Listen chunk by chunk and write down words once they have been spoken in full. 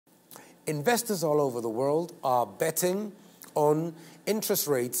investors all over the world are betting on interest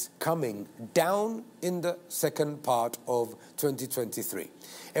rates coming down in the second part of 2023.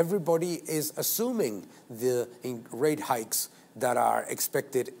 Everybody is assuming the rate hikes that are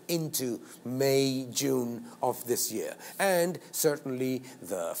expected into May, June of this year. And certainly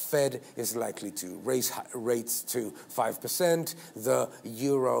the Fed is likely to raise rates to 5%, the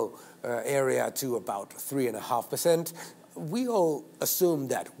euro area to about 3.5%. We all assume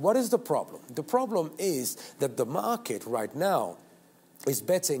that. What is the problem? The problem is that the market right now is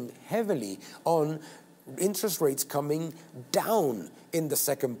betting heavily on interest rates coming down in the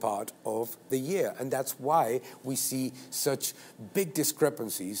second part of the year. And that's why we see such big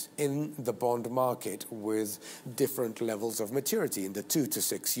discrepancies in the bond market with different levels of maturity in the 2 to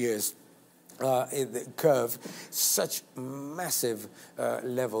 6 years in the curve, such massive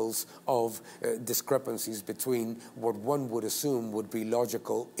levels of discrepancies between what one would assume would be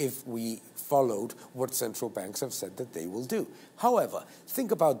logical if we followed what central banks have said that they will do. However,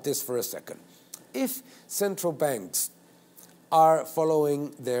 think about this for a second. If central banks are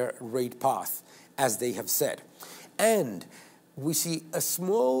following their rate path, as they have said, and we see a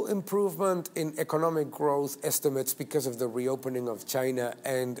small improvement in economic growth estimates because of the reopening of China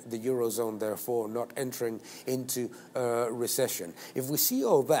and the Eurozone, therefore not entering into recession. If we see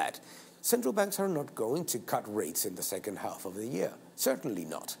all that, central banks are not going to cut rates in the second half of the year. Certainly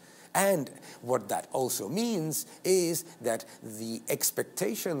not. And what that also means is that the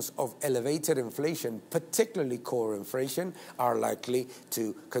expectations of elevated inflation, particularly core inflation, are likely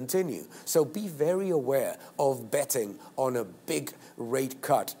to continue. So be very aware of betting on a big rate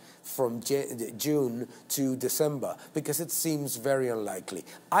cut from June to December, because it seems very unlikely.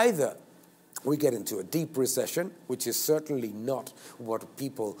 Either we get into a deep recession, which is certainly not what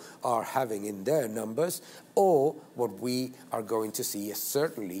people are having in their numbers, or what we are going to see is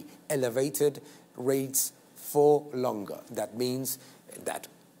certainly elevated rates for longer. That means that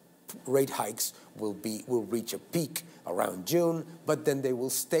rate hikes will reach a peak around June, but then they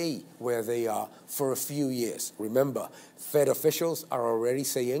will stay where they are for a few years. Remember, Fed officials are already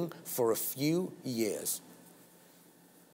saying for a few years.